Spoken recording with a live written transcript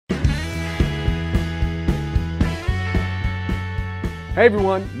Hey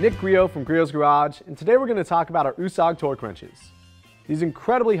everyone, Nick Griot from Griot's Garage, and today we're going to talk about our USAG torque wrenches. These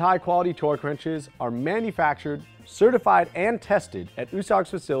incredibly high quality torque wrenches are manufactured, certified, and tested at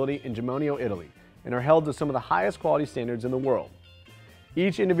USAG's facility in Gemonio, Italy, and are held to some of the highest quality standards in the world.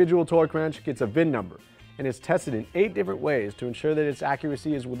 Each individual torque wrench gets a VIN number and is tested in 8 different ways to ensure that its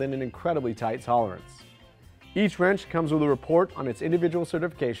accuracy is within an incredibly tight tolerance. Each wrench comes with a report on its individual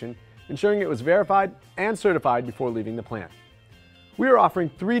certification, ensuring it was verified and certified before leaving the plant. We are offering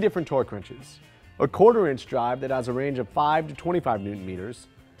 3 different torque wrenches: a 1/4-inch drive that has a range of 5 to 25 Newton meters,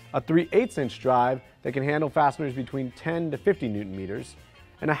 a 3/8-inch drive that can handle fasteners between 10 to 50 Newton meters,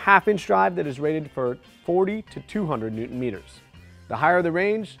 and a 1/2-inch drive that is rated for 40 to 200 Newton meters. The higher the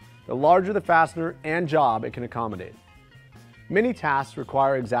range, the larger the fastener and job it can accommodate. Many tasks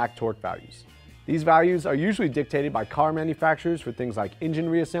require exact torque values. These values are usually dictated by car manufacturers for things like engine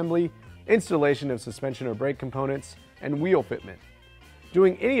reassembly, installation of suspension or brake components, and wheel fitment.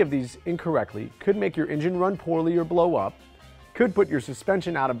 Doing any of these incorrectly could make your engine run poorly or blow up, could put your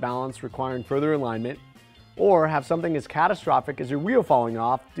suspension out of balance requiring further alignment, or have something as catastrophic as your wheel falling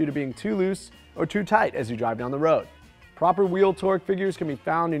off due to being too loose or too tight as you drive down the road. Proper wheel torque figures can be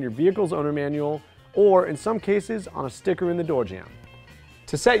found in your vehicle's owner manual or, in some cases, on a sticker in the door jamb.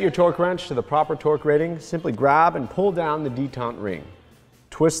 To set your torque wrench to the proper torque rating, simply grab and pull down the detente ring.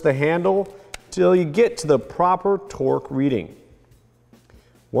 Twist the handle till you get to the proper torque reading.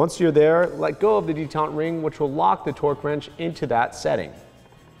 Once you're there, let go of the detente ring, which will lock the torque wrench into that setting.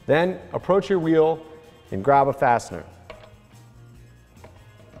 Then approach your wheel and grab a fastener.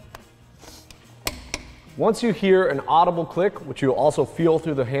 Once you hear an audible click, which you'll also feel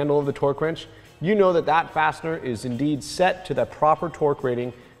through the handle of the torque wrench, you know that that fastener is indeed set to that proper torque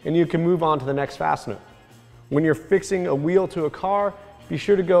rating, and you can move on to the next fastener. When you're fixing a wheel to a car, be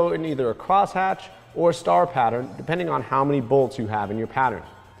sure to go in either a crosshatch or a star pattern, depending on how many bolts you have in your pattern.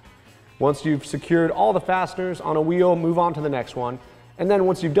 Once you've secured all the fasteners on a wheel, move on to the next one. And then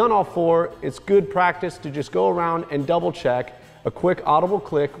once you've done all 4, it's good practice to just go around and double check. A quick audible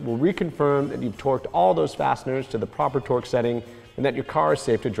click will reconfirm that you've torqued all those fasteners to the proper torque setting and that your car is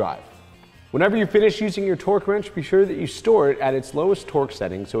safe to drive. Whenever you finish using your torque wrench, be sure that you store it at its lowest torque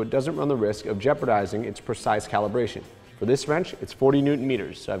setting so it doesn't run the risk of jeopardizing its precise calibration. For this wrench, it's 40 Newton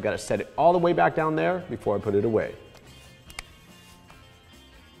meters, so I've got to set it all the way back down there before I put it away.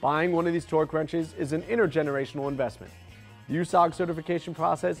 Buying one of these torque wrenches is an intergenerational investment. The USAG certification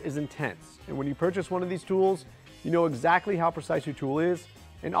process is intense, and when you purchase one of these tools, you know exactly how precise your tool is,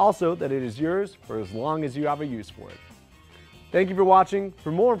 and also that it is yours for as long as you have a use for it. Thank you for watching.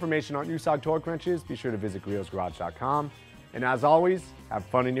 For more information on USAG torque wrenches, be sure to visit griotsgarage.com. And as always, have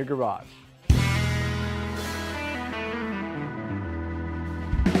fun in your garage.